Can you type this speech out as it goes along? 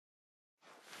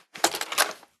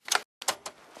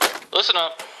Listen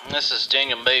up, this is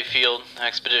Daniel Mayfield,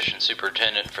 Expedition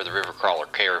Superintendent for the River Crawler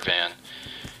Caravan.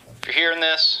 If you're hearing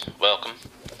this, welcome.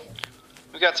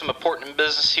 We got some important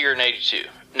business here in 82.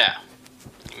 Now,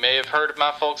 you may have heard of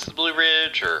my folks at the Blue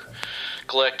Ridge, or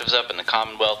collectives up in the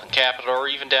Commonwealth and Capital, or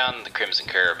even down in the Crimson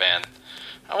Caravan.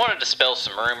 I want to dispel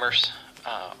some rumors.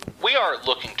 We are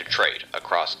looking to trade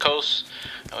across coasts,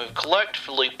 and we've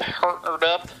collectively partnered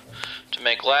up to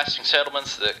make lasting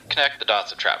settlements that connect the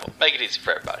dots of travel. Make it easy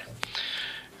for everybody.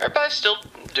 Everybody's still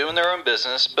doing their own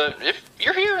business, but if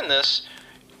you're hearing this,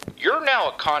 you're now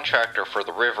a contractor for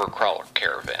the River Crawler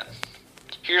Caravan.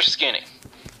 Here's Skinny.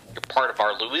 You're part of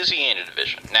our Louisiana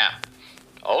division. Now,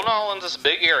 Old Orleans is a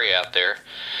big area out there,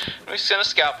 and we sent a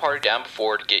scout party down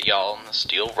before to get y'all in the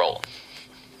steel rolling.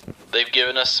 They've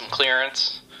given us some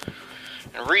clearance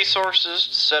and resources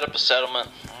to set up a settlement.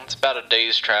 It's about a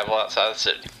day's travel outside the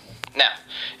city. Now,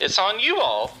 it's on you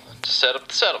all to set up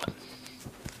the settlement.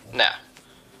 Now,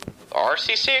 the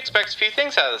RCC expects a few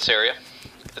things out of this area.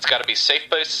 It's got to be a safe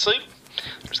place to sleep.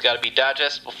 There's got to be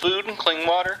digestible food and clean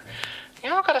water.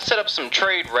 You all got to set up some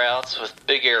trade routes with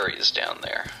big areas down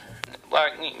there.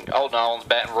 Like Old Orleans,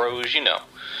 Baton Rouge, you know.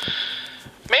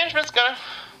 Management's going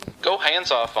to go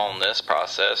hands off on this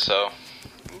process, so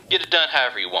get it done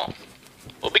however you want.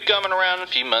 We'll be coming around in a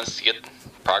few months to get the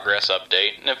progress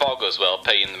update, and if all goes well,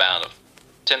 pay you the amount of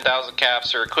 10,000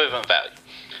 caps or equivalent value.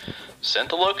 Send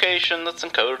the location that's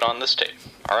encoded on this tape.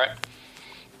 Alright?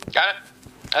 Got it?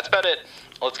 That's about it.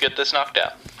 Let's get this knocked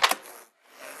out.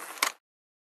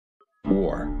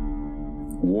 War.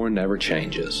 War never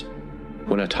changes.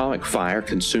 When atomic fire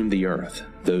consumed the earth,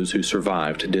 those who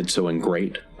survived did so in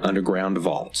great, underground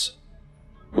vaults.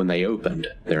 When they opened,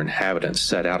 their inhabitants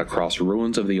set out across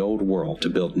ruins of the old world to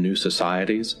build new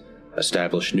societies,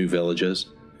 establish new villages,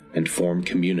 and form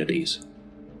communities.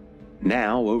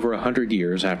 Now, over 100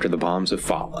 years after the bombs have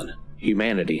fallen,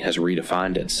 humanity has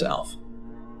redefined itself.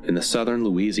 In the southern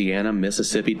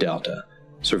Louisiana-Mississippi Delta,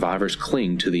 survivors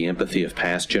cling to the empathy of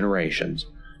past generations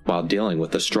while dealing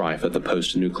with the strife of the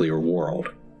post-nuclear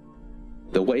world.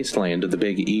 The wasteland of the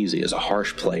Big Easy is a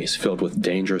harsh place filled with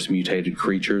dangerous mutated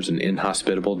creatures and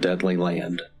inhospitable deadly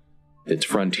land. Its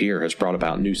frontier has brought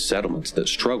about new settlements that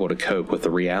struggle to cope with the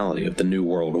reality of the New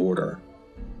World Order.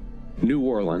 New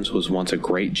Orleans was once a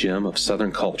great gem of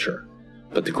Southern culture,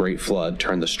 but the Great Flood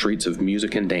turned the streets of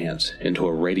music and dance into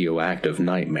a radioactive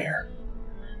nightmare.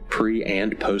 Pre-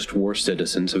 and post-war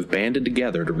citizens have banded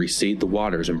together to reseed the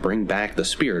waters and bring back the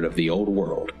spirit of the old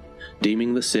world,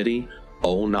 deeming the city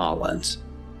Old Orleans.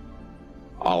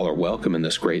 All are welcome in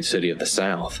this great city of the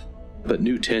South, but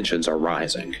new tensions are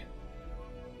rising.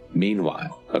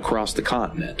 Meanwhile, across the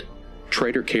continent,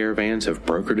 trader caravans have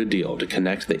brokered a deal to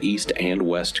connect the east and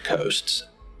west coasts.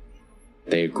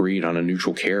 They agreed on a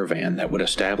neutral caravan that would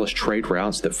establish trade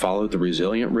routes that followed the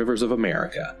resilient rivers of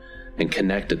America and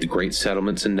connected the great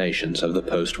settlements and nations of the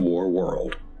post-war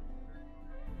world.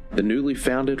 The newly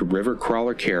founded River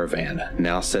Crawler Caravan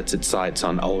now sets its sights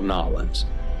on Old Orleans,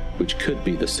 which could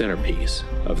be the centerpiece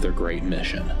of their great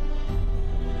mission.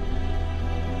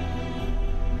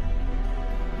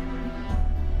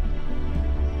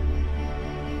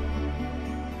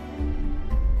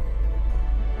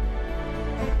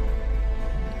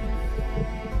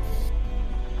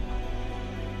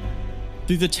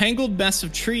 Through the tangled mess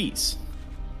of trees,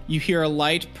 you hear a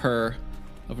light purr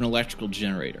of an electrical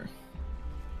generator.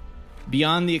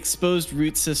 Beyond the exposed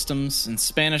root systems and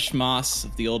Spanish moss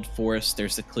of the old forest,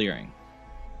 there's a clearing.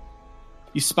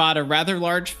 You spot a rather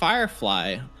large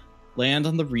firefly land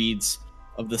on the reeds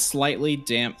of the slightly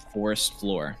damp forest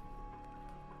floor.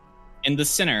 In the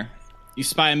center, you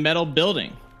spy a metal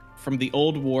building from the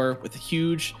old war with a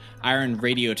huge iron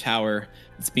radio tower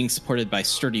that's being supported by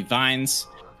sturdy vines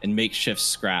and makeshift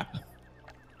scrap.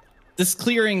 This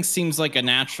clearing seems like a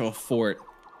natural fort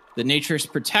that nature's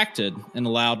protected and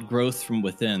allowed growth from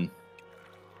within.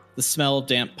 The smell of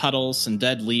damp puddles and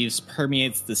dead leaves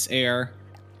permeates this air,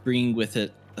 bringing with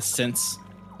it a sense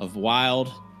of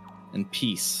wild and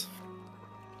peace.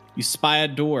 You spy a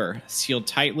door sealed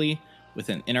tightly with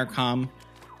an intercom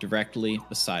directly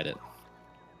beside it.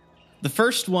 The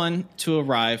first one to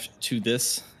arrive to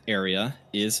this area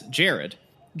is Jared.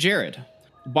 Jared,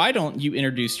 why don't you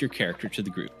introduce your character to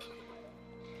the group?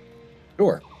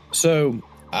 Sure. So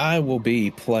I will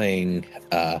be playing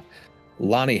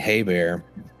Lonnie Haybear,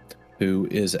 who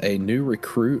is a new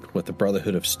recruit with the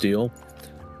Brotherhood of Steel.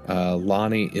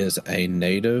 Lonnie is a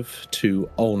native to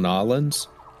Old Orleans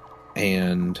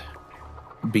and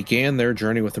began their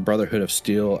journey with the Brotherhood of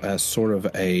Steel as sort of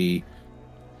a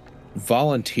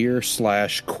volunteer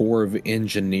 / Corps of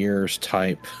Engineers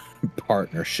type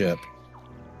partnership.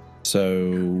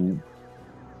 So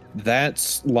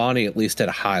That's Lonnie, at least at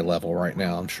a high level right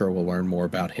now. I'm sure we'll learn more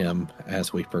about him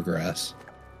as we progress.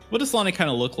 What does Lonnie kind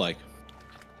of look like?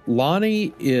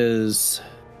 Lonnie is...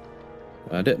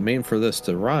 I didn't mean for this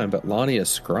to rhyme, but Lonnie is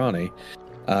scrawny.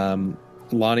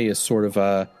 Lonnie is sort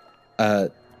of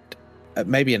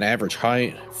maybe an average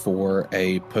height for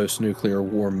a post-nuclear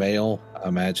war male. I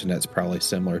imagine that's probably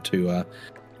similar to a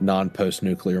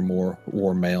non-post-nuclear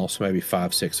war male, so maybe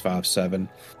 5'6", 5'7".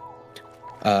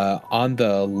 On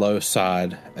the low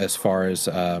side, as far as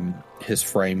his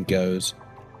frame goes,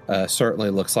 certainly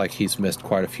looks like he's missed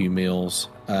quite a few meals,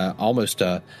 almost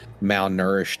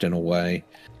malnourished in a way.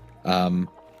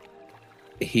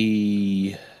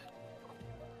 He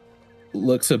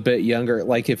looks a bit younger.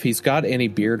 Like if he's got any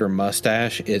beard or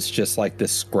mustache, it's just like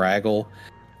this scraggle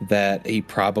that he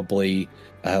probably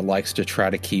likes to try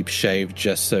to keep shaved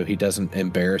just so he doesn't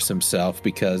embarrass himself,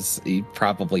 because he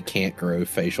probably can't grow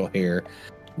facial hair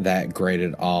that great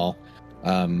at all.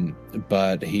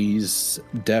 But he's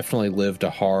definitely lived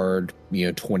a hard,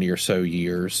 20 or so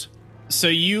years. So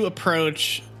you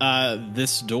approach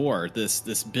this door,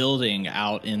 this building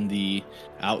out in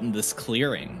this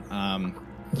clearing.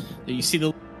 You see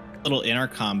the little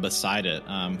intercom beside it.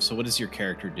 So what does your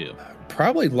character do?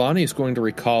 Probably Lonnie's going to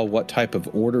recall what type of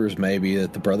orders maybe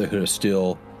that the Brotherhood of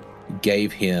Steel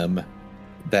gave him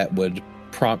that would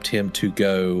prompt him to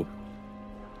go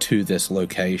to this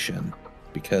location,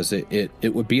 because it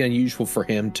would be unusual for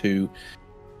him to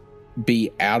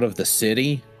be out of the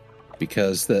city,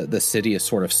 because the city is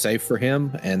sort of safe for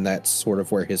him, and that's sort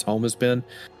of where his home has been.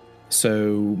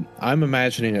 So I'm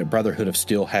imagining that Brotherhood of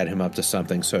Steel had him up to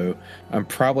something, so I'm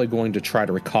probably going to try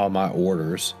to recall my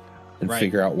orders and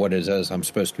figure out what it is I'm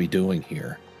supposed to be doing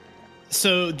here.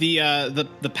 So the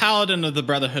Paladin of the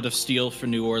Brotherhood of Steel for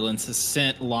New Orleans has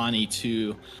sent Lonnie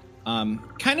to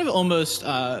kind of almost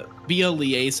be a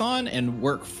liaison and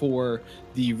work for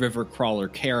the River Crawler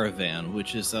Caravan,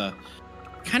 which is a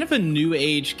kind of a new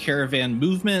age caravan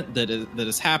movement that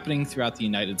is happening throughout the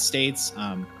United States.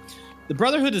 The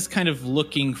Brotherhood is kind of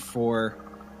looking for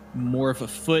more of a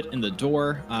foot in the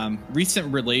door.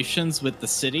 Recent relations with the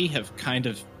city have kind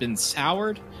of been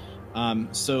soured.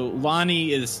 So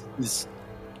Lonnie is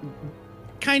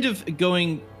kind of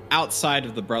going outside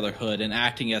of the Brotherhood and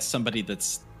acting as somebody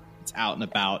that's out and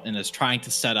about, and is trying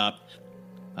to set up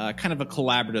kind of a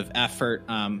collaborative effort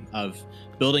of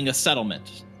building a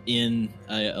settlement in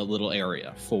a little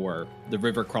area for the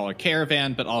River Crawler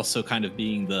Caravan, but also kind of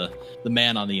being the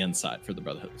man on the inside for the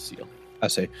Brotherhood of Steel. I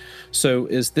see. So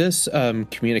is this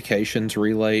communications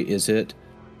relay, is it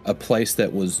a place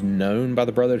that was known by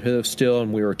the Brotherhood of Steel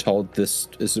and we were told this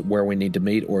is where we need to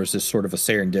meet, or is this sort of a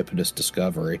serendipitous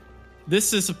discovery?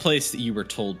 This is a place that you were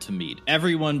told to meet.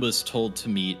 Everyone was told to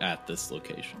meet at this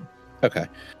location. Okay.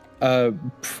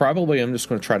 Probably I'm just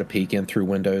going to try to peek in through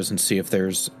windows and see if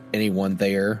there's anyone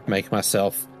there, make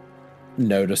myself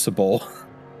noticeable.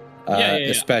 Yeah.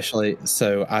 Especially,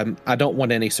 so I don't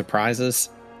want any surprises.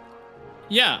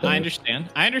 Yeah, so. I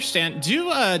understand.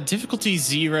 Do difficulty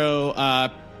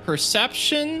 0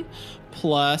 perception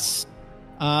plus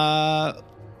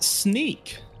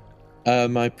sneak.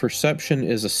 My perception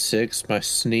is a 6. My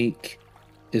sneak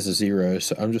is a 0.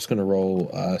 So I'm just going to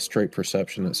roll straight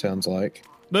perception, it sounds like.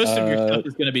 Most of your stuff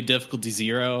is going to be difficulty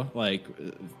 0,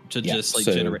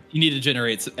 generate. You need to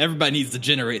generate. Everybody needs to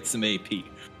generate some AP.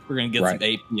 We're going to get some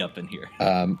AP up in here.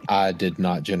 I did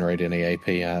not generate any AP.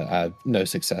 I no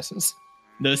successes.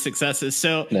 No successes.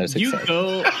 So no success.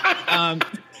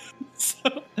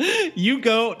 You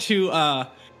go to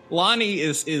Lonnie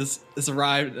is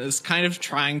arrived, is kind of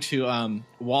trying to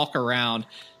walk around,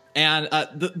 and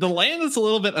the land is a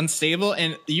little bit unstable,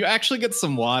 and you actually get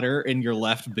some water in your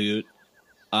left boot.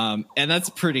 And that's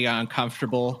pretty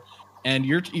uncomfortable. And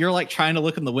you're like trying to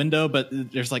look in the window, but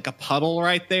there's like a puddle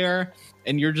right there,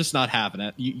 and you're just not having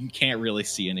it. You can't really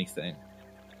see anything,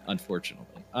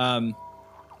 unfortunately.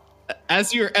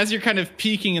 As you're kind of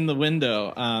peeking in the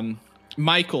window,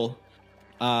 Michael,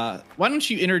 why don't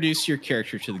you introduce your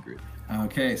character to the group?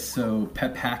 Okay, so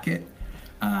Pep Hackett,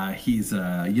 he's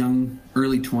a young,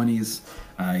 early 20s.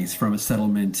 He's from a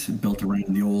settlement built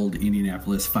around the old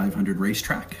Indianapolis 500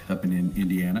 racetrack up in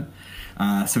Indiana.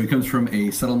 So he comes from a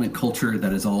settlement culture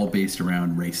that is all based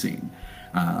around racing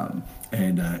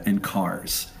and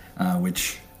cars,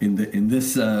 which in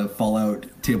this Fallout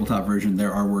tabletop version,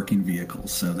 there are working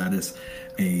vehicles. So that is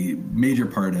a major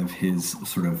part of his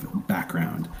sort of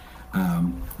background.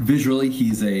 Visually,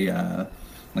 he's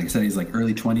like I said, he's like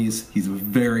early 20s. He's a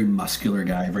very muscular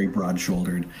guy, very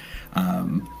broad-shouldered.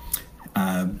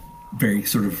 Very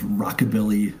sort of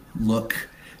rockabilly look,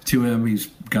 to him. He's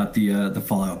got the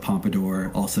Fallout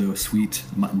Pompadour, also sweet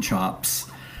mutton chops.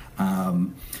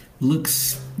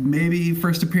 Looks, maybe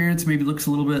first appearance, maybe looks a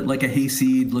little bit like a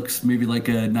hayseed, looks maybe like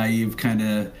a naive kind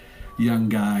of young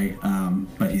guy,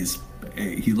 but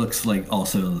he looks like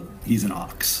also he's an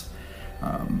ox.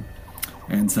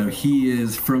 And so he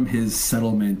is from his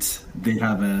settlement. They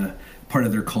have a part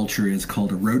of their culture is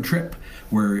called a road trip,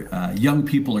 where young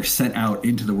people are sent out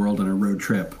into the world on a road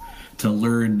trip to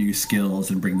learn new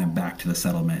skills and bring them back to the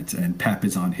settlement. And Pep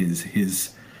is on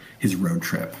his road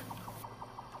trip.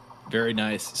 Very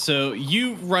nice. So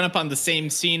you run up on the same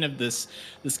scene of this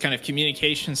kind of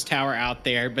communications tower out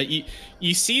there, but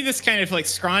you see this kind of like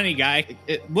scrawny guy.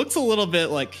 It looks a little bit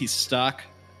like he's stuck,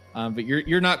 but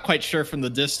you're not quite sure from the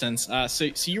distance. So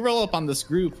you roll up on this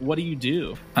group. What do you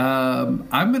do? I'm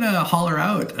gonna holler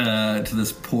out to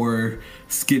this poor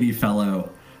skinny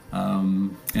fellow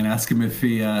and ask him if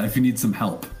he needs some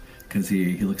help, because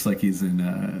he looks like he's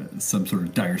in some sort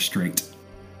of dire strait.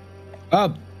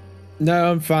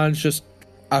 No, I'm fine. It's just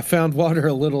I found water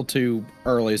a little too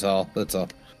early, is all. That's all.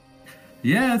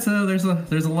 Yeah, so there's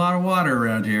a lot of water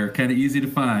around here. Kind of easy to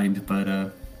find,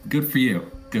 but good for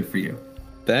you. Good for you.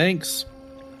 Thanks.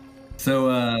 So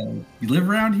you live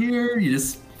around here? You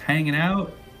just hanging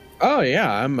out? Oh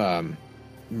yeah, I'm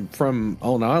from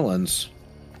Owen Islands,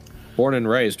 born and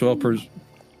raised. Well,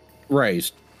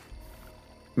 raised,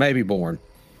 maybe born.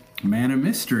 Man of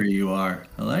mystery, you are.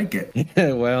 I like it.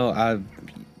 Well,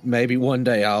 maybe one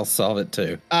day I'll solve it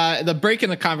too. The break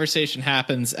in the conversation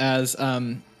happens as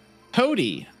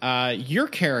Cody, your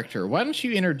character. Why don't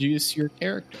you introduce your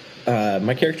character?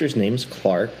 My character's name's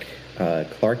Clark.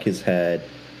 Clark has had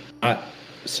not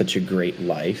such a great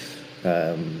life.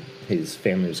 His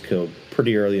family was killed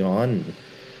pretty early on. And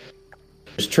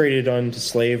was traded onto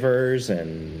slavers,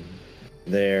 and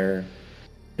there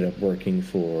ended up working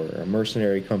for a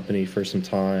mercenary company for some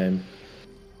time.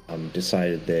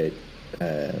 Decided that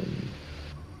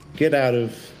get out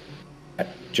of that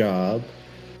job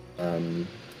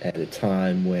at a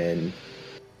time when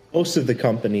most of the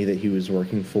company that he was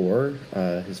working for,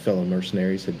 his fellow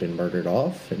mercenaries, had been murdered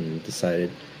off, and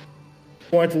decided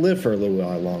he wanted to live for a little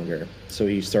while longer. So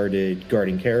he started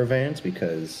guarding caravans,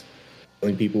 because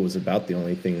killing people was about the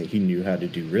only thing that he knew how to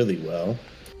do really well.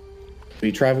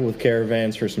 He traveled with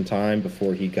caravans for some time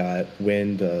before he got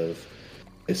wind of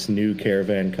this new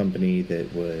caravan company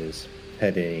that was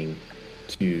heading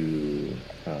to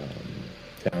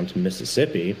down to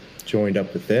Mississippi. Joined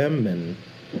up with them and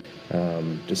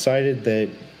decided that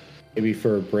maybe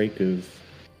for a break of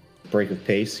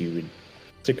pace, he would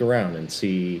stick around and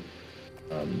see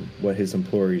what his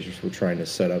employers were trying to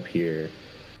set up here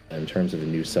in terms of a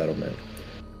new settlement.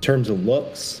 In terms of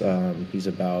looks, he's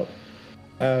about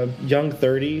young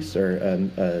 30s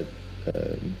or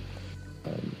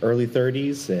early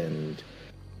 30s, and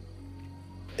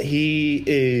he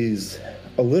is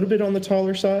a little bit on the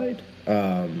taller side.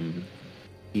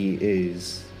 He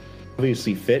is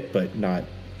obviously fit, but not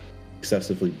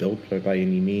excessively built by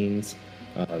any means.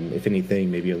 If anything,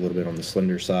 maybe a little bit on the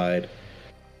slender side.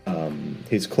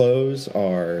 His clothes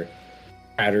are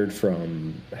tattered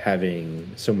from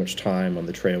having so much time on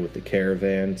the trail with the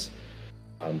caravans.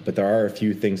 But there are a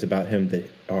few things about him that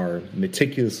are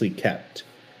meticulously kept.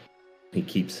 He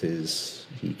keeps a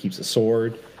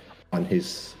sword on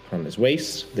his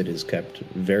waist that is kept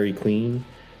very clean.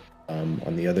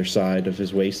 On the other side of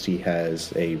his waist, he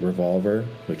has a revolver,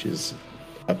 which is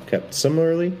upkept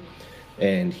similarly,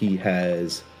 and he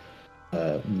has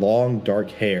long dark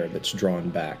hair that's drawn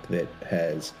back that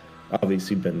has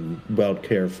obviously been well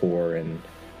cared for, and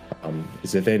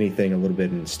is, if anything, a little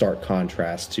bit in stark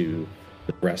contrast to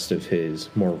the rest of his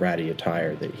more ratty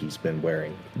attire that he's been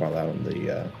wearing while out on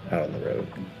the road.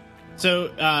 So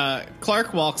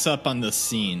Clark walks up on this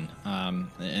scene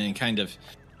and kind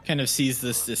of sees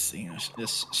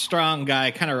this strong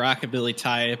guy, kind of rockabilly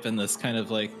type, and this kind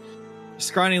of like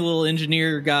scrawny little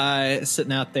engineer guy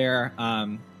sitting out there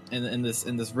in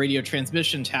this radio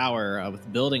transmission tower with a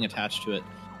building attached to it.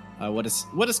 What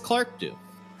does Clark do?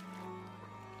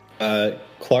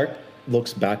 Clark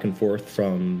looks back and forth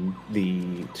from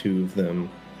the two of them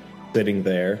sitting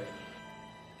there,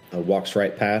 walks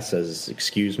right past, says,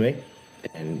 "Excuse me,"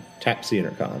 and taps the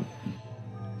intercom.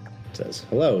 Says,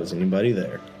 "Hello, is anybody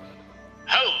there?"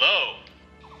 Hello.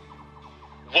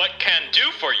 What can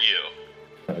do for you?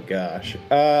 Oh, gosh.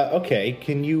 Okay,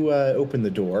 can you open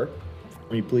the door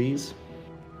for me, please?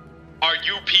 Are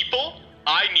you people?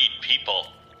 I need people.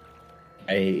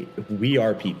 We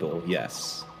are people,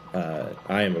 yes.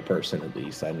 I am a person, at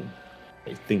least. I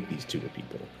think these two are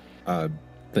people. I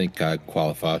think I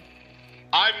qualify.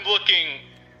 I'm looking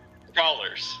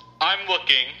Crawlers. I'm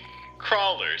looking.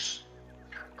 Crawlers.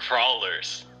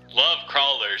 Crawlers. Love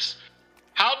crawlers.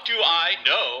 How do I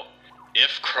know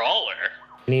if crawler?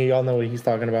 Any of y'all know what he's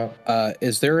talking about?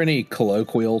 Is there any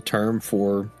colloquial term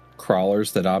for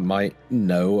crawlers that I might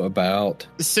know about?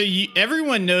 So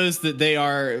everyone knows that they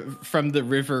are from the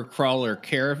River Crawler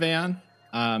Caravan.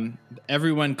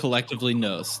 Everyone collectively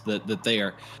knows that they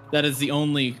are. That is the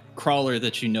only crawler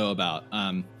that you know about.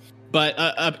 But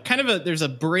there's a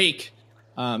break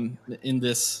in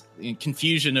this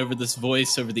confusion over this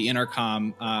voice over the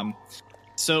intercom.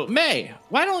 So May,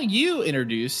 why don't you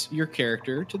introduce your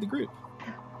character to the group?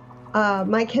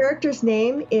 My character's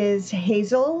name is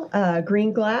Hazel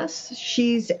Greenglass.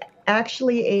 She's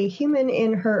actually a human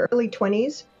in her early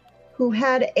 20s who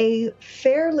had a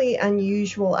fairly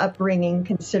unusual upbringing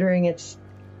considering it's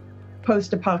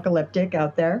post-apocalyptic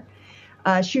out there.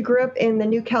 She grew up in the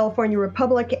New California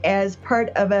Republic as part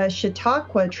of a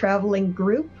Chautauqua traveling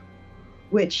group,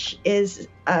 which is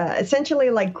essentially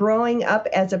like growing up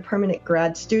as a permanent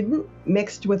grad student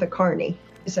mixed with a carny,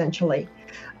 essentially.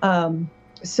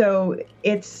 So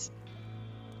it's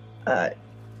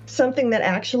something that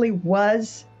actually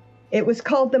was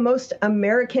called the most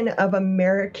American of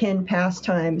American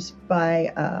pastimes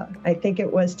by, I think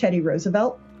it was Teddy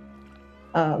Roosevelt.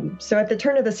 So at the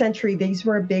turn of the century, these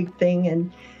were a big thing,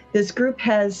 and this group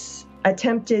has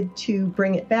attempted to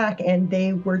bring it back, and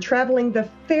they were traveling the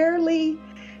fairly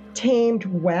tamed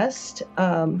West,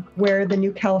 where the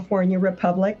New California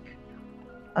Republic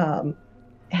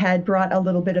had brought a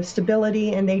little bit of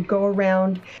stability, and they'd go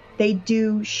around, they'd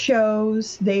do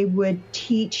shows, they would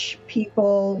teach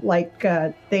people, like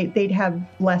they'd have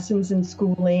lessons in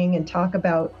schooling and talk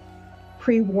about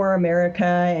pre-war America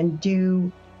and do,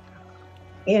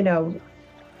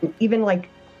 even like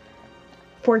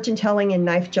fortune telling and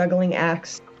knife juggling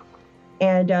acts.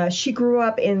 And she grew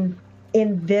up in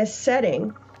this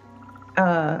setting.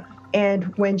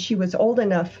 And when she was old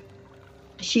enough,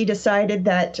 she decided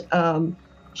that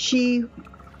she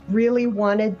really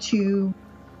wanted to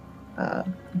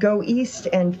go east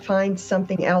and find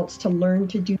something else, to learn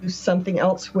to do something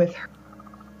else with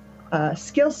her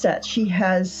skill set. She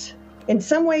has, in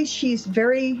some ways, she's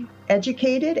very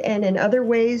educated, and in other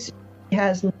ways, she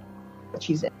has no what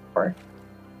she's in for.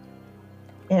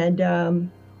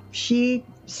 And she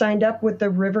signed up with the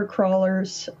River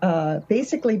Crawlers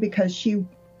basically because she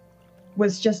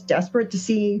was just desperate to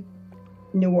see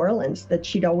New Orleans that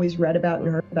she'd always read about and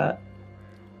heard about.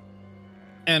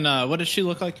 And what does she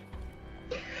look like?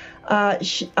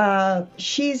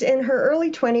 She's in her early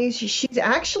 20s. She's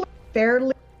actually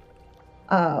fairly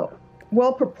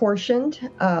well proportioned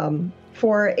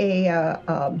for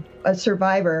a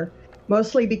survivor,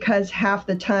 mostly because half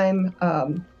the time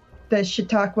the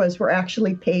Chautauquas were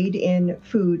actually paid in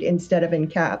food instead of in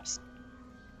caps.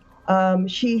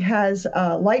 She has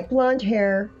light blonde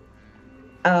hair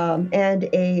and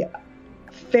a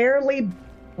fairly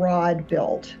broad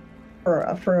build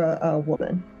for a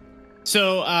woman.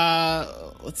 So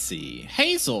let's see.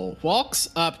 Hazel walks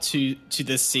up to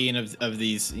this scene of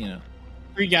these,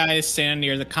 three guys standing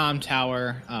near the comm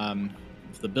tower,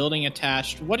 with the building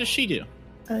attached. What does she do?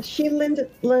 She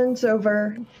leans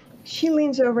over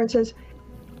and says,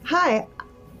 "Hi,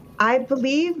 I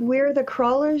believe we're the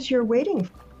crawlers you're waiting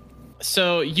for."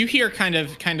 So you hear kind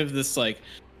of this like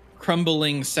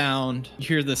crumbling sound. You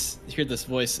hear this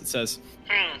voice that says,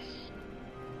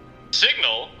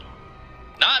 Signal?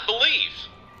 Not believe.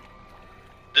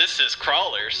 This is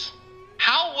crawlers.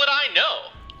 How would I know?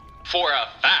 For a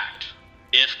fact,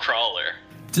 if crawler.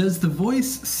 Does the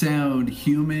voice sound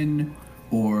human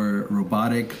or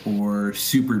robotic or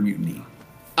super mutiny?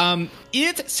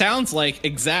 It sounds like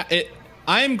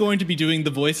I am going to be doing the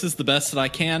voices the best that I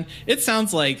can. It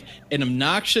sounds like an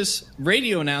obnoxious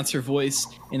radio announcer voice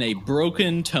in a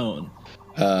broken tone.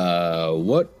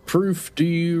 What proof do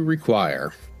you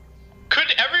require?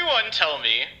 Could everyone tell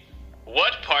me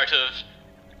what part of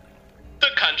the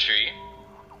country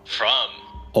from?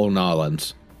 Old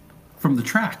Nolans. From the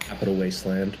track. Capital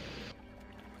Wasteland.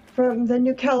 From the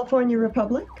New California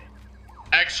Republic.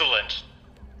 Excellent.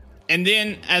 And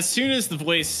then as soon as the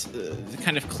voice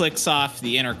kind of clicks off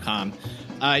the intercom,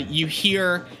 you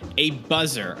hear a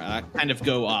buzzer kind of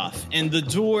go off. And the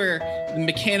door, the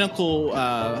mechanical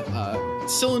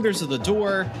cylinders of the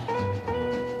door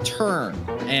turn,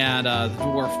 and the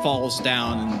door falls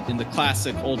down in the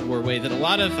classic Old War way that a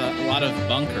lot of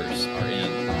bunkers are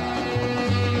in.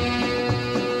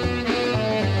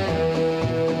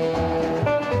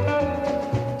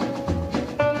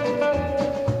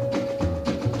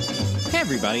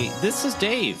 Everybody, this is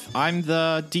Dave. I'm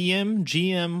the DM,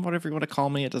 GM, whatever you want to call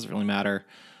me. It doesn't really matter.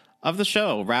 of the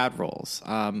show, Rad Rolls.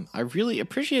 I really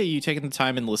appreciate you taking the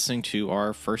time and listening to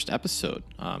our first episode.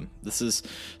 This is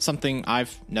something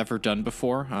I've never done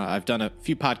before. I've done a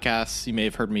few podcasts. You may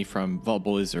have heard me from Vault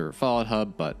Boys or Fallout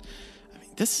Hub, but I mean,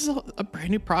 this is a brand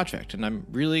new project, and I'm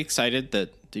really excited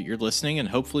that you're listening and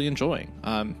hopefully enjoying.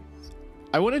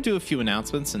 I want to do a few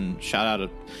announcements and shout out a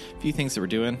few things that we're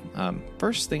doing.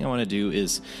 First thing I want to do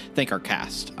is thank our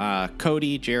cast.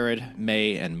 Cody, Jared,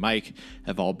 May, and Mike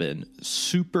have all been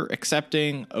super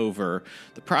accepting over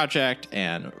the project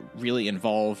and really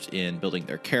involved in building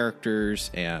their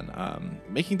characters and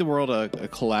making the world a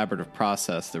collaborative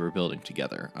process that we're building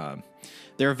together.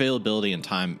 Their availability and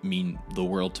time mean the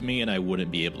world to me, and I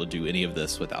wouldn't be able to do any of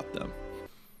this without them.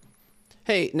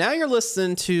 Hey, now you're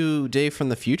listening to Dave from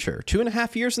the future.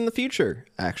 2.5 years in the future,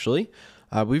 actually.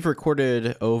 We've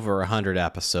recorded over 100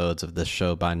 episodes of this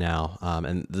show by now,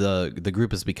 and the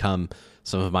group has become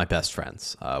some of my best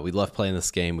friends. We love playing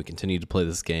this game. We continue to play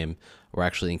this game. We're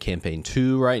actually in campaign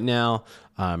 2 right now.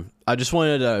 I just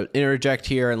wanted to interject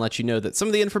here and let you know that some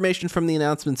of the information from the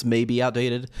announcements may be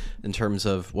outdated in terms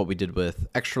of what we did with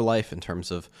Extra Life, in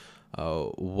terms of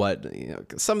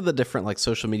some of the different like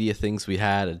social media things we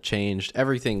had changed.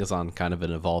 Everything is on kind of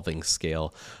an evolving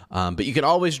scale, but you can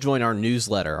always join our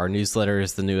newsletter. Our newsletter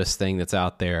is the newest thing that's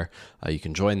out there. You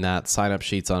can join that. Sign up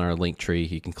sheets on our link tree.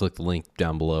 You can click the link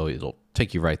down below. It'll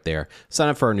take you right there. Sign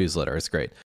up for our newsletter. It's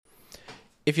great.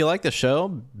 If you like the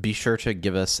show, be sure to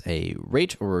give us a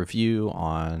rate or review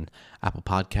on Apple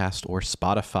Podcast or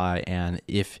Spotify. And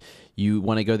if you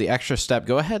want to go the extra step,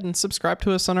 go ahead and subscribe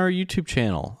to us on our YouTube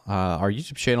channel. Our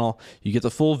YouTube channel, you get the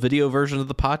full video version of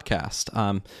the podcast.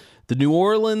 The New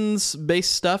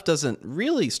Orleans-based stuff doesn't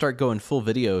really start going full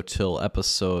video till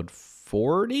episode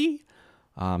 40.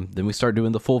 Then we start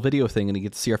doing the full video thing, and you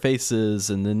get to see our faces,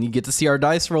 and then you get to see our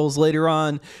dice rolls later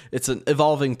on. It's an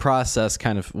evolving process,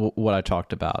 kind of what I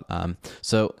talked about.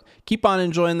 So keep on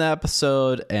enjoying the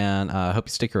episode, and I hope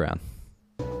you stick around.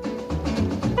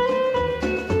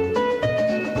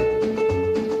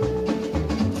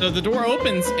 So the door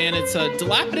opens, and it's a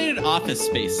dilapidated office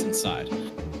space inside.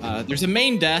 There's a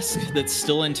main desk that's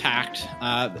still intact.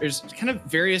 There's kind of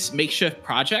various makeshift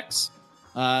projects.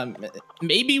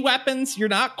 Maybe weapons, you're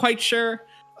not quite sure.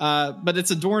 But it's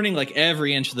adorning like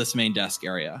every inch of this main desk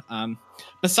area.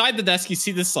 Beside the desk, you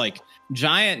see this like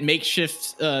giant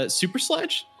makeshift super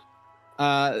sledge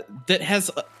that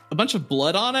has a bunch of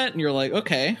blood on it, and you're like,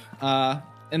 okay.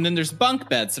 And then there's bunk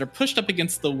beds that are pushed up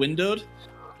against the windowed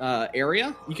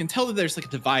area. You can tell that there's like a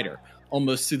divider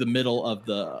almost through the middle of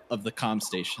the comm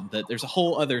station, that there's a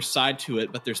whole other side to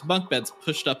it, but there's bunk beds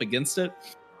pushed up against it,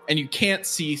 and you can't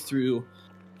see through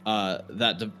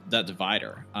that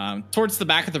divider. Towards the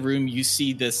back of the room, you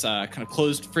see this kind of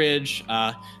closed fridge.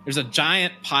 There's a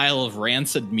giant pile of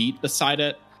rancid meat beside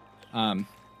it.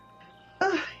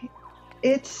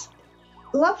 It's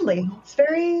lovely. It's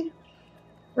very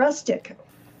rustic.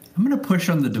 I'm going to push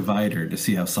on the divider to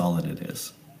see how solid it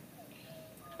is.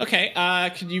 Okay,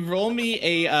 could you roll me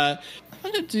a... I'm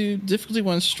going to do difficulty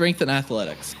 1, strength and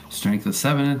athletics. Strength of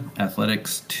 7,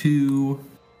 athletics 2.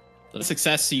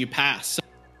 Success, so you pass. So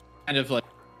kind of like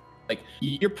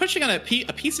you're pushing on a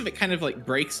piece of it kind of like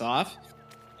breaks off.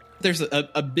 There's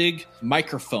a big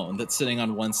microphone that's sitting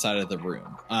on one side of the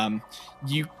room.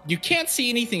 You can't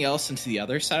see anything else into the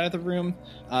other side of the room.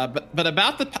 But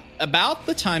about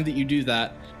the time that you do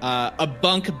that, a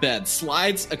bunk bed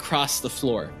slides across the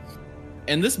floor.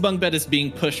 And this bunk bed is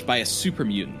being pushed by a super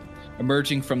mutant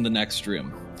emerging from the next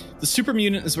room. The super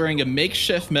mutant is wearing a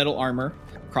makeshift metal armor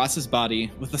across his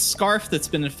body with a scarf that's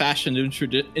been fashioned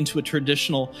into a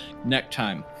traditional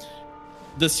necktie.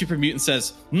 The super mutant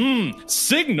says,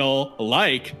 Signal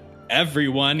like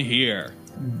everyone here.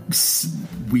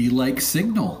 We like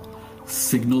Signal.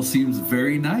 Signal seems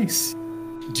very nice.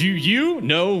 Do you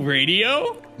know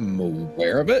radio? I'm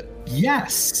aware of it.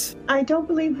 Yes. I don't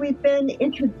believe we've been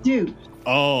introduced.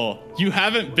 Oh, you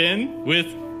haven't been with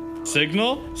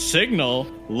Signal?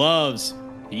 Signal loves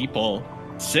people.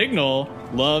 Signal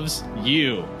loves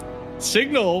you.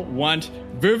 Signal want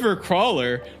River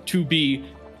Crawler to be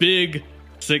big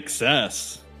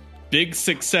success. Big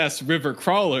success, River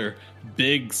Crawler.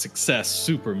 Big success,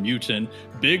 Super Mutant.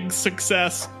 Big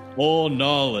success, Old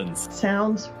Nolans.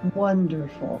 Sounds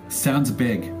wonderful. Sounds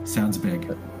big. Sounds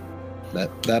big.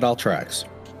 That all tracks.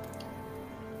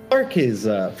 Clark is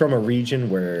from a region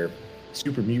where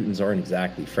super mutants aren't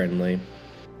exactly friendly.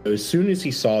 So as soon as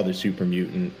he saw the super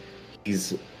mutant,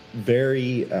 he's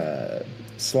very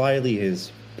slyly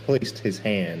has placed his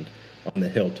hand on the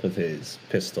hilt of his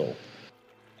pistol,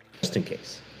 just in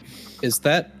case. Is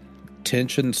that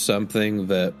tension something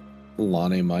that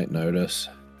Lonnie might notice?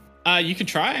 You can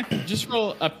try. Just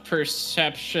roll a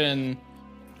perception.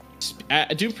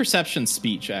 Do perception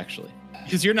speech, actually.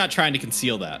 Because you're not trying to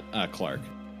conceal that, Clark.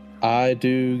 I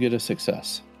do get a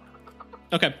success.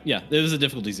 Okay, yeah, it was a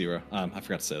difficulty 0. I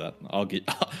forgot to say that. I'll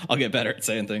get better at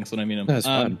saying things when I mean them. That's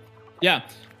fine. Yeah.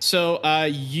 So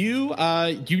you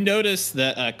notice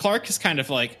that Clark is kind of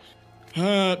like,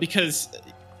 because,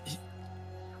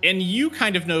 and you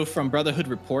kind of know from Brotherhood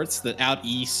reports that out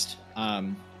east,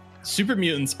 super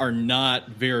mutants are not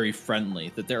very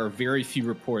friendly. That there are very few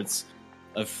reports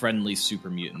of friendly super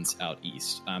mutants out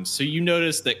east. So you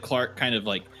notice that Clark kind of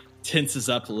like tenses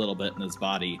up a little bit in his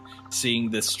body, seeing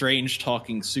this strange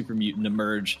talking super mutant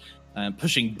emerge,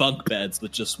 pushing bunk beds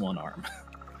with just one arm.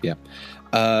 Yeah.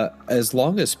 As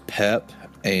long as Pep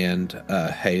and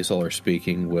Hazel are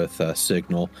speaking with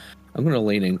Signal, I'm going to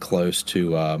lean in close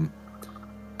to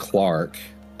Clark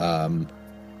and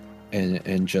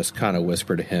just kind of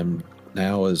whisper to him,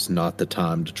 now is not the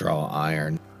time to draw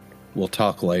iron. We'll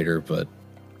talk later, but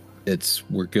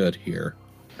we're good here.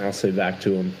 I'll say back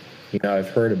to him, I've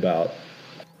heard about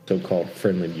so-called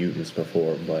friendly mutants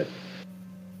before, but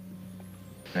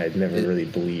I'd never really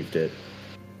believed it.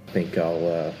 I think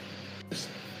I'll just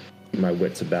keep my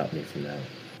wits about me for now.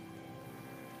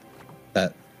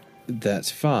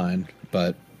 That's fine,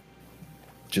 but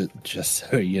just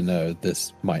so you know,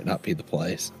 this might not be the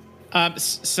place.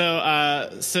 So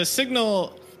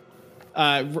Signal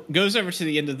goes over to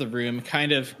the end of the room,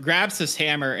 kind of grabs his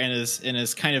hammer and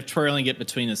is kind of twirling it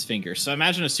between his fingers. So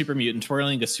imagine a super mutant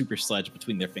twirling a super sledge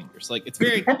between their fingers. Like, it's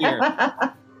very clear.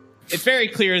 It's very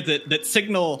clear that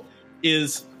Signal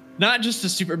is not just a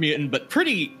super mutant, but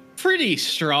pretty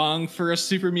strong for a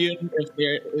super mutant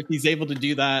if he's able to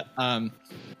do that.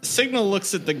 Signal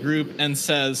looks at the group and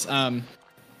says,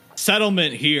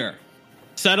 settlement here.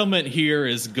 Settlement here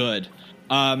is good.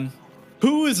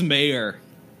 Who is mayor?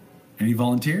 Any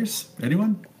volunteers?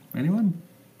 Anyone? At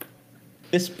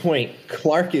this point,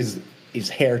 Clark is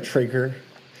hair trigger.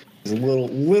 He's a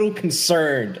little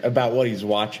concerned about what he's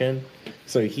watching.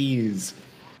 So he's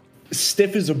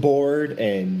stiff as a board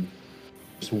and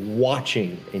just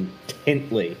watching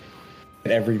intently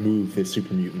at every move this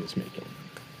super mutant is making.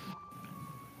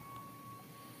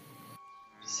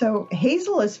 So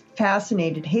Hazel is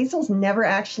fascinated. Hazel's never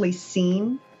actually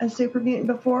seen a super mutant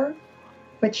before,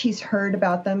 but she's heard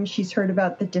about them. She's heard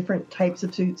about the different types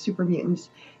of super mutants,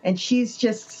 and she's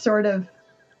just sort of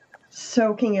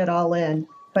soaking it all in.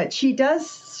 But she does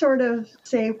sort of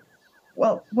say,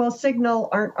 well, Signal,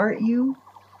 aren't you?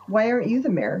 Why aren't you the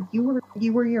mayor? You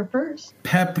were here first.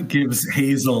 Pep gives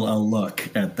Hazel a look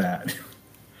at that.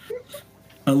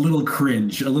 A little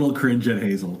cringe at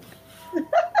Hazel.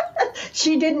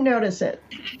 She didn't notice it.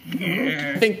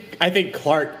 I think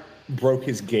Clark broke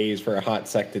his gaze for a hot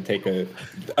sec to take a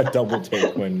double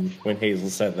take when Hazel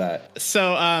said that.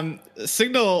 So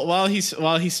Signal, while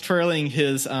he's twirling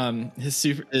his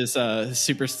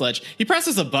super sledge, he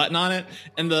presses a button on it,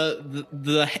 and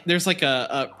there's like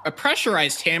a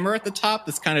pressurized hammer at the top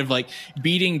that's kind of like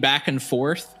beating back and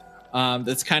forth.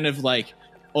 That's kind of like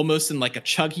almost in like a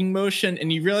chugging motion,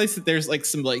 and you realize that there's like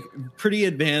some like pretty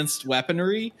advanced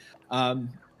weaponry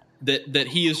that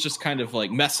he is just kind of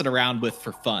like messing around with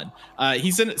for fun.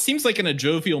 It seems like in a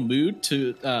jovial mood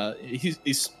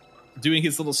he's doing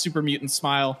his little super mutant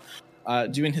smile,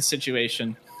 doing his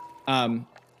situation.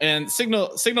 And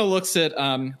Signal looks at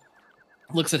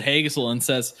Hazel and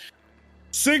says,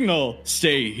 Signal,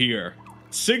 stay here.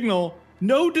 Signal,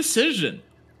 no decision.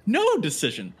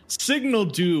 Signal,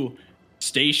 do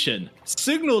station.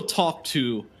 Signal, talk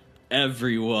to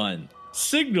everyone.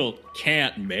 Signal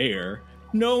can't mayor.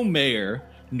 No mayor,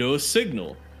 no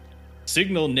Signal.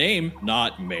 Signal name,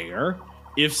 not mayor.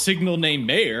 If Signal name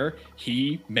mayor,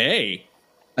 he may.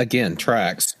 Again,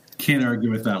 tracks. Can't argue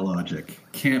with that logic.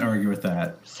 Can't argue with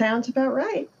that. Sounds about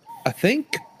right. I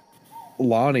think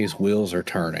Lonnie's wheels are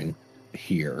turning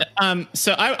here.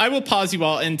 So I will pause you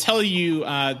all and tell you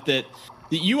that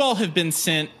you all have been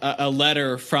sent a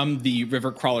letter from the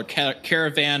River Crawler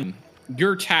Caravan.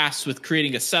 You're tasked with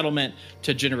creating a settlement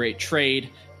to generate trade,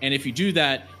 and if you do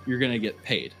that, you're going to get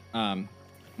paid.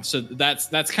 So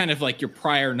that's kind of like your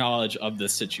prior knowledge of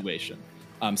this situation.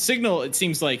 Signal, it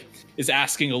seems like, is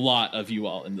asking a lot of you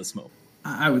all in this moment.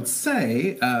 I would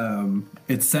say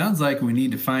it sounds like we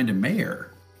need to find a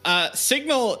mayor.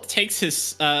 Signal takes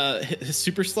his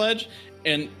super sledge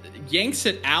and yanks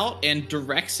it out and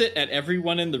directs it at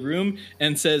everyone in the room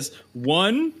and says,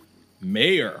 one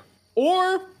mayor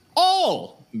or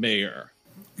all mayor.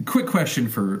 Quick question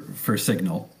for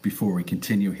Signal before we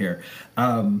continue here.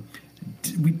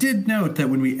 We did note that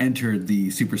when we entered, the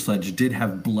super sledge did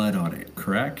have blood on it,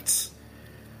 correct?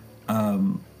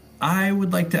 I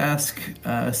would like to ask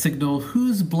Signal,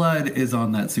 whose blood is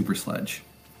on that super sledge?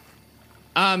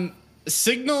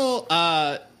 Signal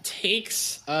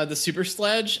takes the super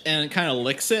sledge and kind of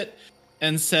licks it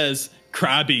and says,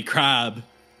 "Crabby crab."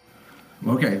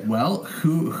 Okay, well,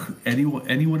 any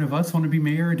one of us want to be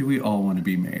mayor, or do we all want to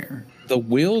be mayor? The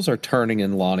wheels are turning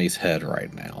in Lonnie's head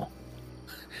right now.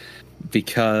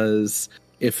 Because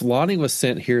if Lonnie was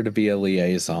sent here to be a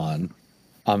liaison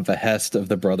on behest of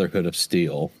the Brotherhood of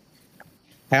Steel,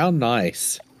 how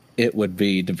nice it would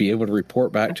be to be able to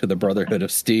report back to the Brotherhood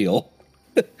of Steel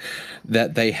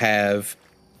that they have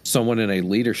someone in a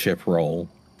leadership role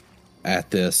at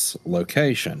this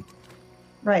location.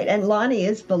 Right, and Lonnie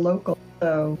is the local,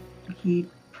 so he'd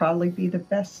probably be the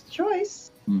best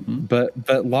choice. Mm-hmm.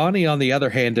 But Lonnie, on the other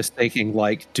hand, is thinking,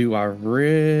 like, do I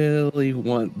really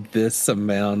want this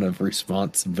amount of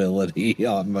responsibility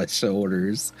on my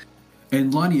shoulders?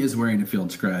 And Lonnie is wearing a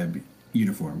field scribe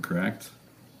uniform, correct?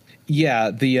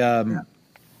 Yeah, the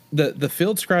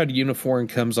field scribe uniform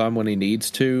comes on when he needs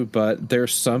to, but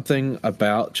there's something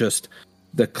about just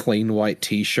the clean white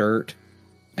T-shirt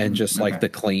and just like the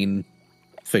clean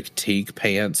fatigue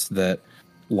pants that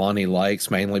Lonnie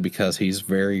likes, mainly because he's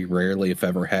very rarely, if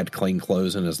ever, had clean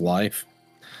clothes in his life.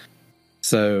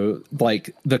 So,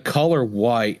 like, the color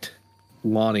white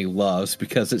Lonnie loves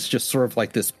because it's just sort of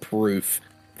like this proof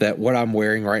that what I'm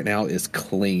wearing right now is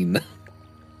clean.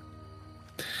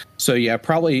 So yeah,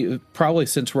 probably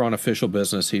since we're on official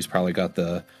business, he's probably got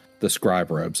the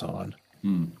scribe robes on.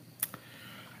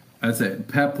 That's it.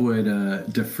 Pep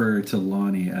would defer to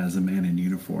Lonnie as a man in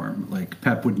uniform. Like,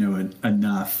 Pep would know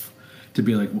enough to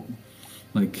be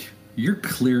like you're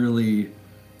clearly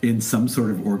in some sort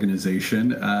of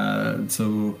organization.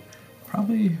 So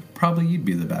probably you'd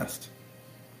be the best.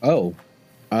 Oh,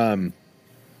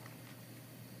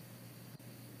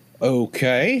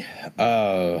 okay.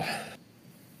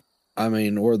 I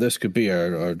mean, or this could be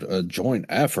a joint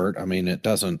effort. I mean, it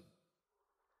doesn't.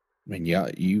 I mean, yeah,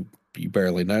 you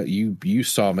barely know. You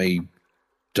saw me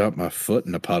dump my foot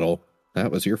in a puddle.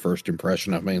 That was your first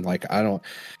impression. I mean, like, I don't.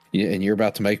 And you're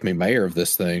about to make me mayor of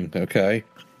this thing, okay?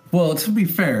 Well, to be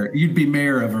fair, you'd be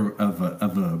mayor of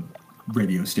a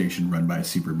radio station run by a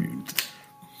super mutant.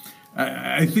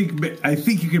 I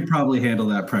think you could probably handle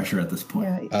that pressure at this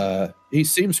point. Yeah. He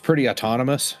seems pretty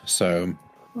autonomous, so.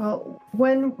 Well,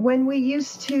 when we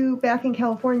used to, back in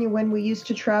California, when we used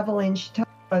to travel in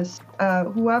Chautauquas,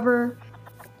 whoever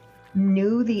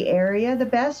knew the area the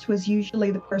best was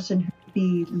usually the person who'd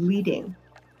be leading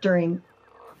during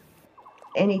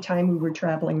any time we were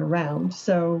traveling around.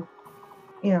 So,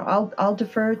 you know, I'll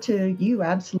defer to you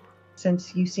absolutely,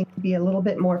 since you seem to be a little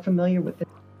bit more familiar with the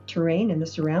terrain and the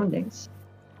surroundings.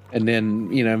 And then,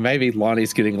 you know, maybe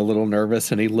Lonnie's getting a little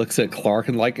nervous and he looks at Clark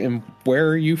and like, and where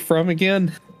are you from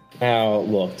again? Now,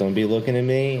 look, don't be looking at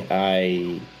me.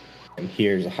 I am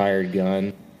here as a hired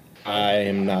gun. I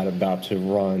am not about to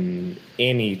run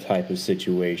any type of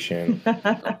situation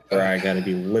where I got to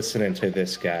be listening to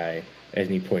this guy as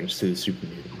he points to the super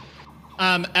mutant.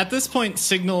 At this point,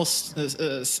 Signal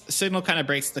kind of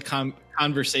breaks the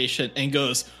conversation and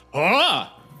goes,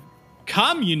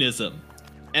 communism.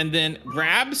 And then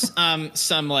grabs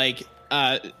some like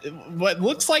what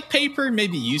looks like paper,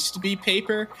 maybe used to be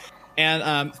paper,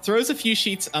 and throws a few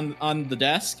sheets on the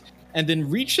desk, and then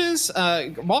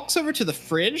walks over to the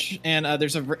fridge, and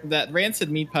there's that rancid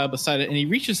meat pile beside it, and he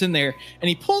reaches in there and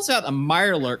he pulls out a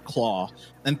Mirelurk claw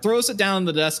and throws it down on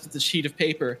the desk with the sheet of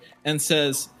paper and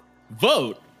says,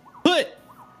 "Vote, put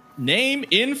name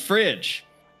in fridge.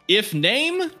 If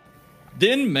name,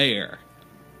 then mayor."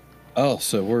 Oh,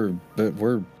 so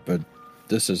but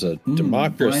this is a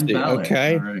democracy.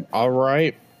 Okay. All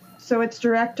right. So it's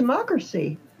direct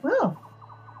democracy. Well,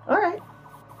 all right.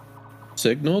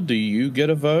 Signal, do you get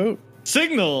a vote?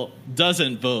 Signal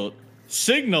doesn't vote.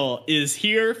 Signal is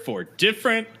here for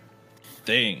different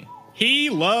thing. He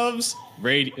loves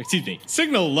radio. Excuse me.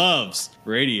 Signal loves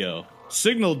radio.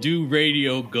 Signal do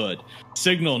radio good.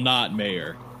 Signal not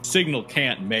mayor. Signal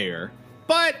can't mayor.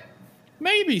 But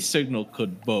maybe Signal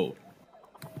could vote.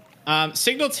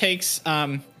 Signal takes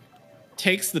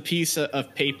the piece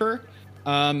of paper,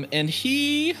 and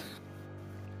he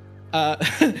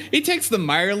takes the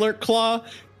Mirelurk claw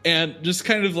and just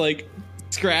kind of like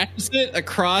scratches it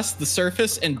across the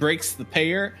surface and breaks the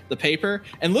paper,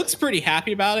 and looks pretty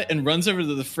happy about it, and runs over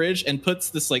to the fridge and puts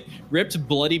this like ripped,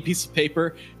 bloody piece of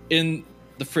paper in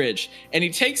the fridge. And he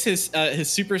takes his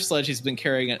super sledge he's been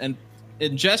carrying and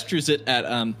gestures it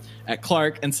at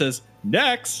Clark and says,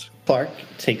 "Next." Clark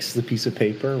takes the piece of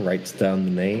paper, writes down the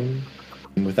name,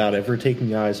 and without ever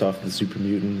taking eyes off the super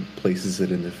mutant, places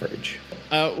it in the fridge.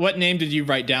 What name did you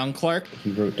write down, Clark?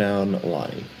 He wrote down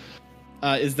Lonnie.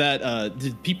 Is that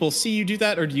did people see you do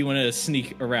that, or do you want to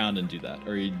sneak around and do that,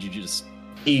 or did you just?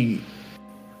 He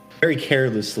very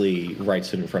carelessly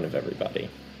writes it in front of everybody.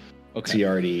 Okay. So he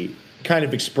already kind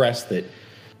of expressed that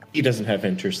he doesn't have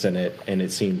interest in it, and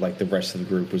it seemed like the rest of the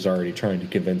group was already trying to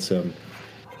convince him.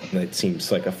 And it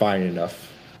seems like a fine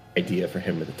enough idea for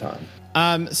him at the time.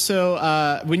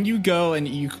 So when you go and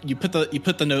you put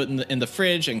the note in the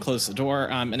fridge and close the door,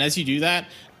 and as you do that,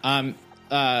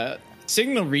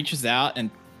 Signal reaches out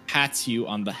and pats you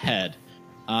on the head.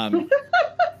 And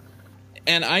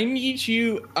I need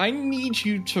you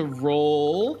to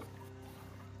roll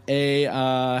a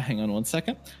hang on one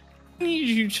second. I need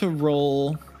you to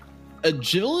roll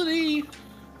agility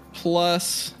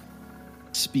plus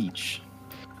speech.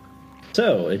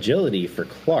 So agility for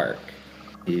Clark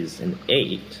is an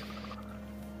 8,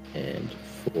 and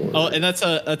for and that's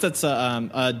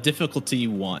a difficulty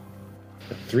 1.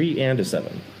 a 3 and a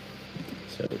 7.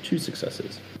 So 2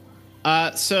 successes.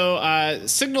 So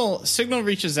Signal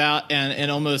reaches out and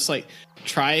almost like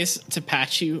tries to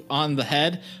pat you on the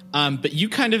head, but you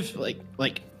kind of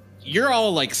like you're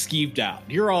all like skeeved out.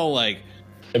 You're all like,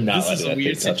 this is a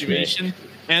weird situation.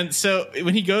 And so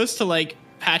when he goes to like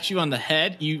pat you on the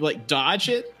head, you like dodge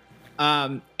it.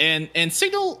 And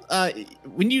Signal,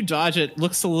 when you dodge it,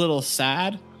 looks a little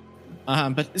sad.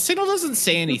 But Signal doesn't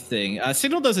say anything.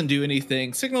 Signal doesn't do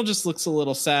anything. Signal just looks a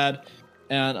little sad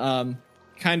and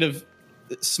kind of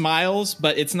smiles,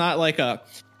 but it's not like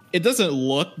it doesn't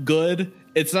look good.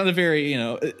 It's not a very,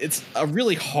 it's a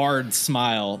really hard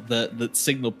smile that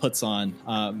Signal puts on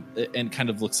and kind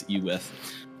of looks at you with.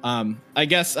 I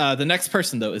guess the next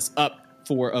person, though, is up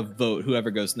for a vote,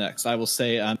 whoever goes next. I will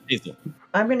say Hazel.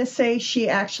 I'm going to say she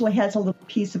actually has a little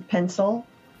piece of pencil,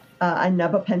 a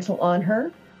nub of pencil on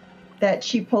her that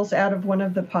she pulls out of one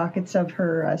of the pockets of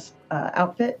her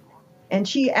outfit. And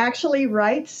she actually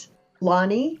writes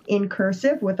Lonnie in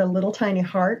cursive with a little tiny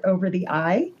heart over the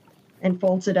I and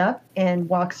folds it up and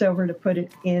walks over to put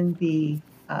it in the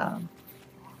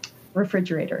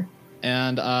refrigerator.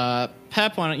 And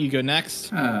Pep, why don't you go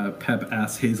next? Pep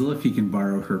asks Hazel if he can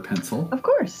borrow her pencil. Of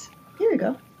course. Here you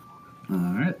go. All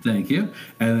right, thank you.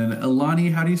 And then Lonnie,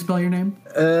 how do you spell your name?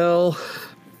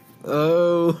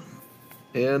 Lonnie.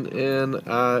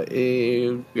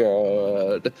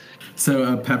 God.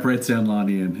 So Pep writes down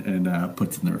Lonnie and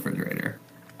puts it in the refrigerator.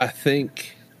 I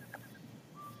think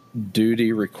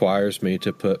duty requires me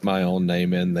to put my own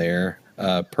name in there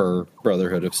per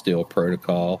Brotherhood of Steel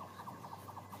protocol.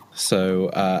 So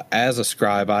as a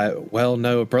scribe, a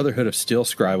Brotherhood of Steel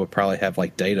scribe would probably have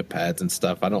like data pads and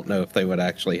stuff. I don't know if they would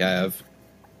actually have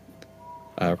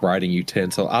writing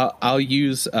utensil. I'll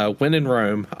use, when in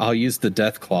Rome, I'll use the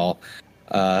Death Claw.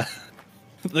 The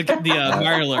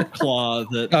Mirelurk claw.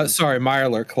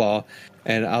 Mirelurk claw.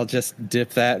 And I'll just dip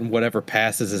that in whatever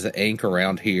passes as ink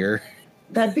around here.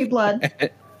 That'd be blood.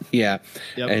 Yeah.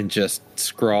 Yep. And just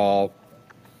scrawl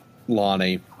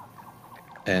Lonnie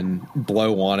and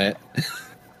blow on it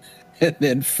and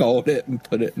then fold it and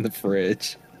put it in the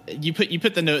fridge. You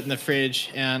put the note in the fridge,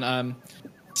 and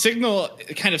Signal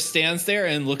kind of stands there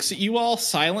and looks at you all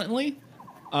silently,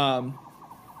 and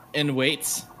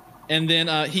waits. And then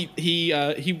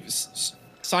he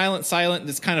silent.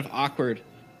 It's kind of awkward,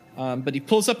 but he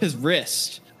pulls up his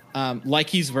wrist like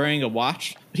he's wearing a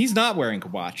watch, but he's not wearing a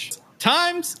watch.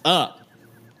 Time's up,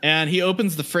 and he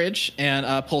opens the fridge and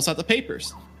pulls out the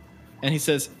papers, and he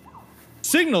says,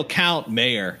 "Signal Count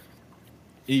Mayor."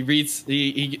 He reads.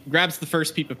 He grabs the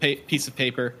first piece of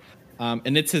paper,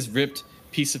 and it's his ripped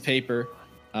piece of paper.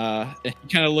 And he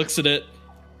kind of looks at it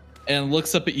and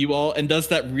looks up at you all and does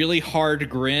that really hard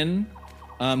grin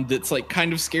that's like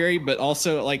kind of scary, but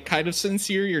also like kind of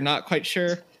sincere. You're not quite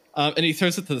sure. And he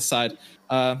throws it to the side.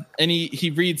 And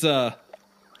he reads,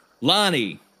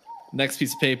 Lonnie, next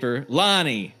piece of paper,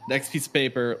 Lonnie, next piece of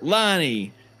paper,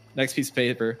 Lonnie, next piece of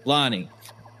paper, Lonnie.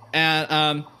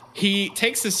 And he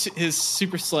takes his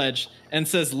super sledge and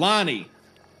says, Lonnie,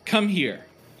 come here.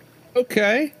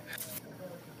 Okay.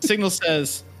 Signal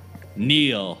says,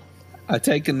 kneel. I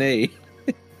take a knee.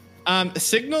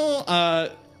 Signal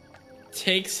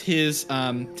takes his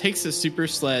super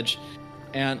sledge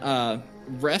and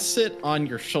rests it on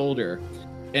your shoulder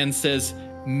and says,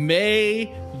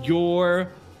 "May your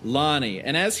Lonnie."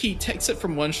 And as he takes it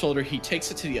from one shoulder, he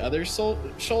takes it to the other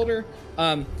shoulder.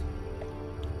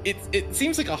 It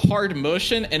seems like a hard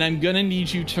motion, and I'm gonna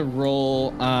need you to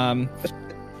roll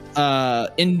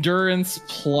endurance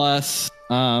plus.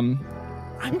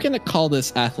 I'm gonna call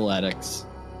this athletics.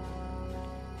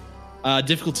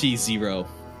 Difficulty 0.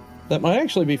 That might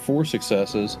actually be 4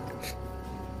 successes.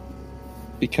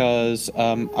 because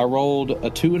I rolled a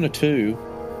 2 and a 2.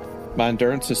 My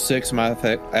endurance is 6. My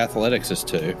athletics is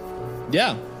 2.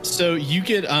 Yeah. So you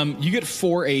get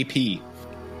 4 AP,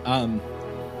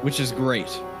 which is great.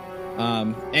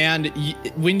 And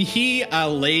when he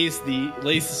lays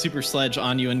the super sledge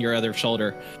on you and your other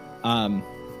shoulder,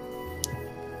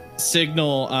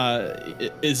 Signal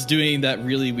is doing that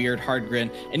really weird hard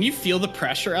grin, and you feel the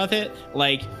pressure of it.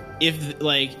 Like if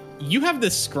you have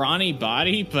this scrawny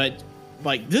body, but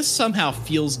like this somehow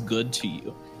feels good to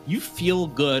you. You feel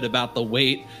good about the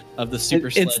weight of the super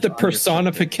sledge. It's the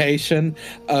personification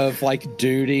of like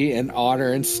duty and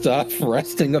honor and stuff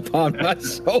resting upon my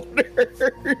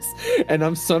shoulders, and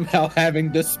I'm somehow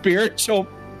having the spiritual.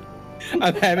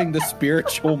 I'm having the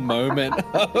spiritual moment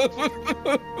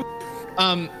of.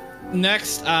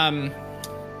 Next,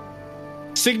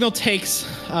 Signal takes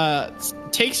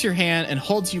your hand and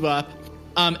holds you up,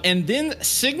 and then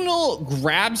Signal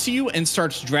grabs you and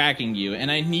starts dragging you.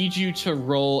 And I need you to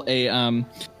roll a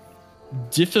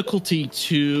difficulty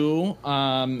 2,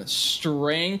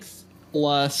 strength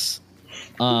plus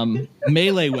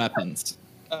melee weapons.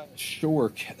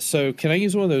 Sure. So, can I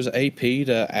use one of those AP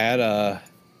to add a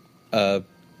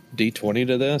D20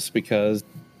 to this? Because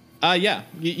yeah,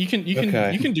 you can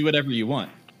do whatever you want.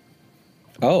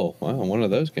 Oh, wow, one of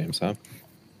those games, huh?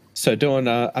 So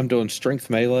I'm doing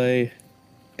strength melee,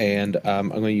 and I'm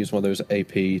going to use one of those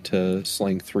AP to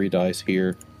sling 3 dice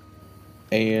here.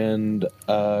 And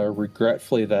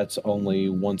regretfully, that's only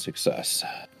 1 success.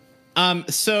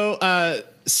 So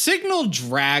Signal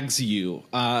drags you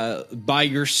by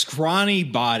your scrawny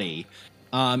body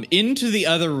into the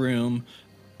other room,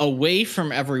 away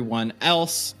from everyone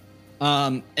else.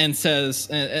 And says,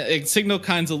 Signal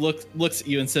kind of looks at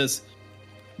you and says,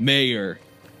 "Mayor,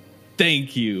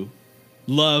 thank you.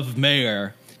 Love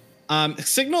Mayor."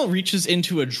 Signal reaches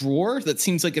into a drawer that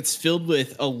seems like it's filled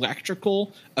with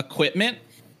electrical equipment,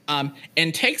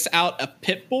 and takes out a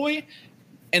Pip-Boy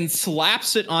and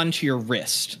slaps it onto your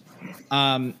wrist.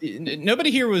 Nobody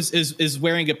here is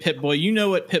wearing a Pip-Boy. You know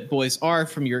what Pip-Boys are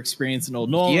from your experience in Old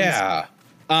Nolans. Yeah.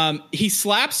 He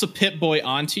slaps a Pip-Boy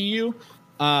onto you.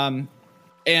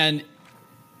 And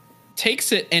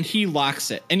takes it and he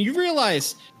locks it. And you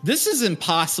realize this is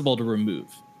impossible to remove.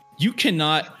 You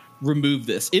cannot remove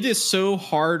this. It is so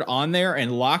hard on there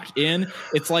and locked in.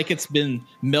 It's like it's been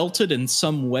melted in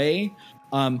some way.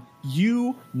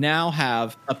 You now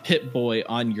have a Pip-Boy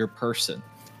on your person.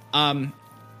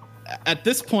 At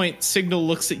this point, Signal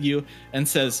looks at you and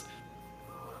says,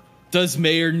 "Does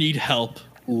Mayor need help?"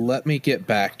 Let me get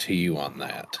back to you on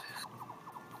that.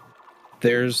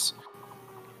 There's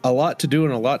a lot to do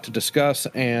and a lot to discuss,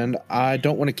 and I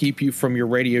don't want to keep you from your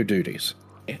radio duties.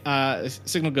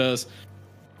 Signal goes,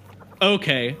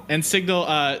 "Okay," and Signal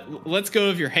lets go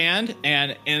of your hand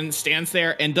and stands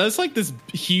there and does like this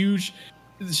huge,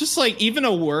 it's just like even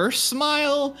a worse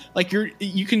smile. Like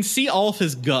you can see all of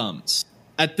his gums.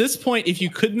 At this point, if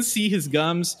you couldn't see his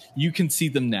gums, you can see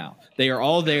them now. They are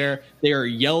all there. They are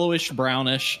yellowish,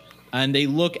 brownish. And they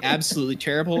look absolutely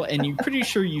terrible, and you're pretty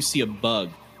sure you see a bug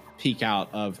peek out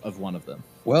of one of them.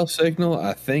 Well, Signal,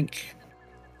 I think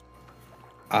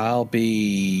I'll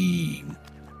be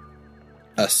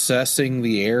assessing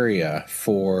the area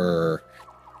for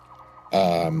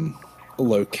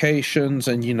locations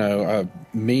and,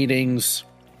 meetings,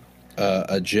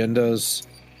 agendas,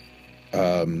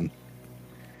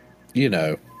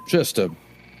 just a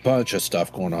bunch of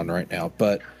stuff going on right now.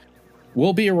 But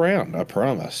we'll be around, I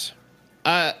promise.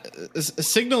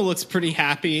 Signal looks pretty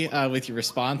happy with your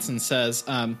response and says,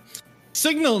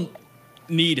 "Signal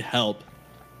need help.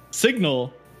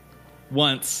 Signal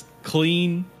wants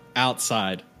clean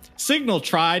outside. Signal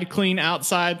tried clean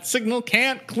outside. Signal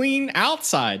can't clean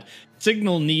outside.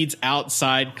 Signal needs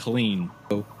outside clean."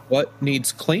 What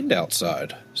needs cleaned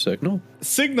outside, Signal?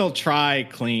 Signal try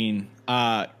clean.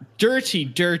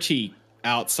 Dirty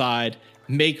outside.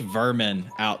 Make vermin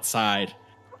outside.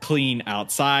 Clean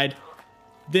outside.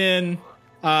 Then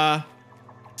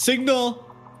Signal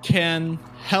can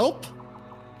help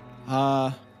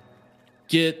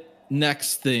get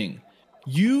next thing.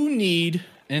 You need,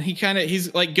 and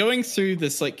he's like going through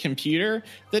this like computer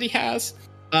that he has,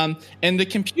 and the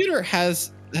computer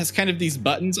has kind of these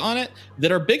buttons on it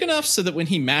that are big enough so that when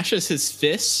he mashes his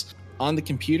fists on the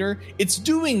computer, it's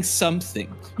doing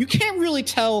something. You can't really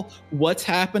tell what's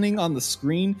happening on the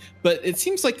screen, but it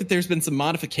seems like that there's been some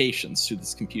modifications to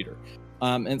this computer.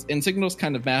 And Signal's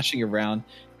kind of mashing around,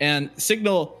 and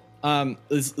Signal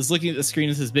is looking at the screen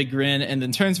with his big grin, and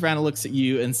then turns around and looks at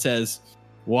you and says,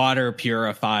 "Water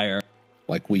purifier."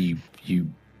 Like you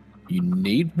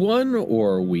need one,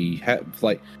 or we have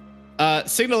like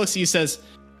Signal looks at you, says,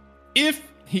 if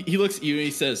he looks at you and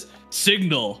he says,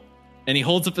 Signal, and he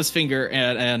holds up his finger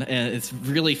and it's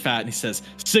really fat and he says,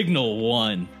 Signal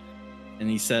 1, and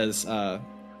he says,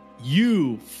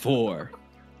 you 4,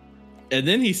 and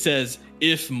then he says,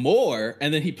 if more,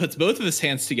 and then he puts both of his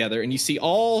hands together and you see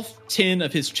all 10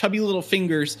 of his chubby little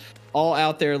fingers all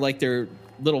out there like they're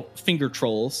little finger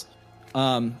trolls,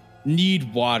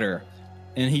 need water.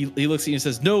 And he looks at you and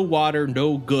says, no water,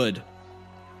 no good.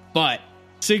 But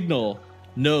Signal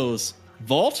knows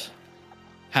Vault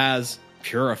has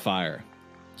Purifier.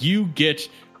 You get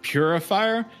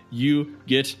Purifier, you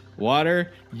get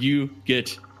water, you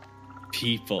get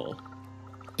people.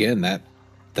 Again,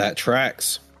 that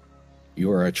tracks.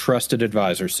 You are a trusted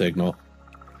advisor, Signal.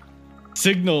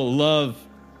 Signal love.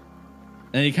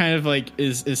 And he kind of like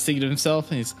is thinking to himself,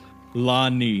 and he's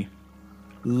Lonnie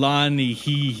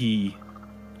hee.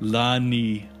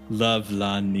 Lonnie, love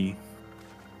Lonnie.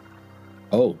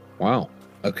 Oh, wow.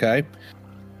 Okay.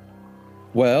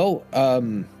 Well,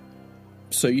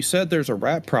 so you said there's a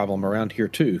rat problem around here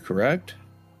too, correct?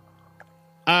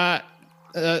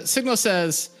 Signal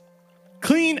says,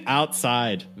 clean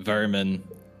outside, vermin.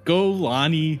 Go,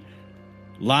 Lonnie.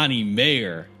 Lonnie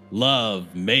Mayor.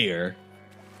 Love Mayor.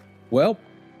 Well,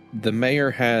 the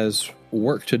mayor has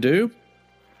work to do.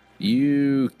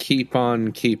 You keep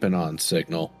on keeping on,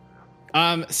 Signal.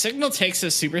 Signal takes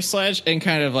his super sledge and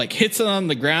kind of like hits it on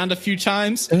the ground a few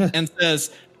times and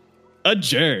says,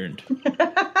 adjourned.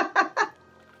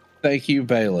 Thank you,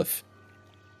 Bailiff.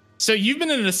 So you've been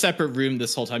in a separate room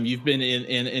this whole time. You've been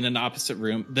in an opposite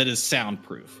room that is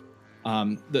soundproof.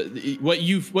 What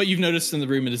you've noticed in the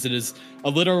room is it is a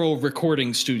literal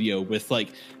recording studio with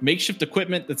like makeshift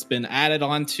equipment that's been added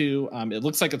onto. It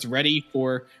looks like it's ready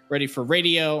for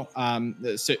radio.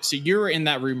 So you're in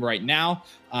that room right now,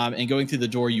 and going through the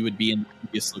door, you would be in the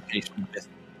previous location with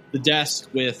the desk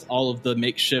with all of the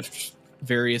makeshift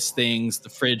various things, the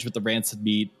fridge with the rancid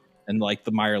meat, and like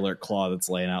the Mirelurk claw that's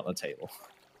laying out on the table.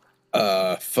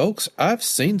 Folks, I've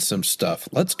seen some stuff.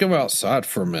 Let's go outside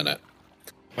for a minute.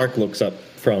 Mark looks up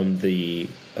from the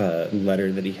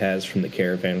letter that he has from the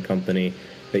caravan company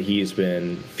that he's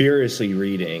been furiously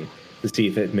reading to see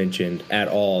if it mentioned at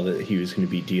all that he was going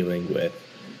to be dealing with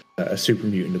a super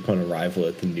mutant upon arrival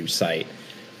at the new site.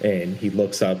 And he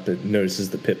looks up and notices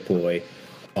the Pip-Boy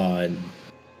on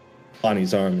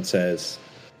Lonnie's arm and says,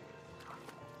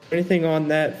 anything on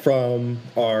that from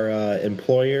our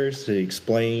employers to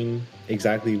explain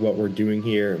exactly what we're doing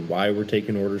here and why we're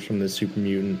taking orders from this super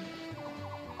mutant?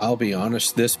 I'll be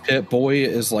honest, this Pip-Boy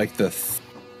is like the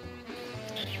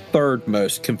third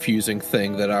most confusing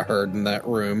thing that I heard in that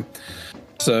room.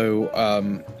 So,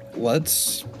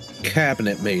 let's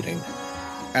cabinet meeting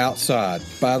outside.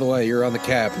 By the way, you're on the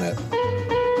cabinet.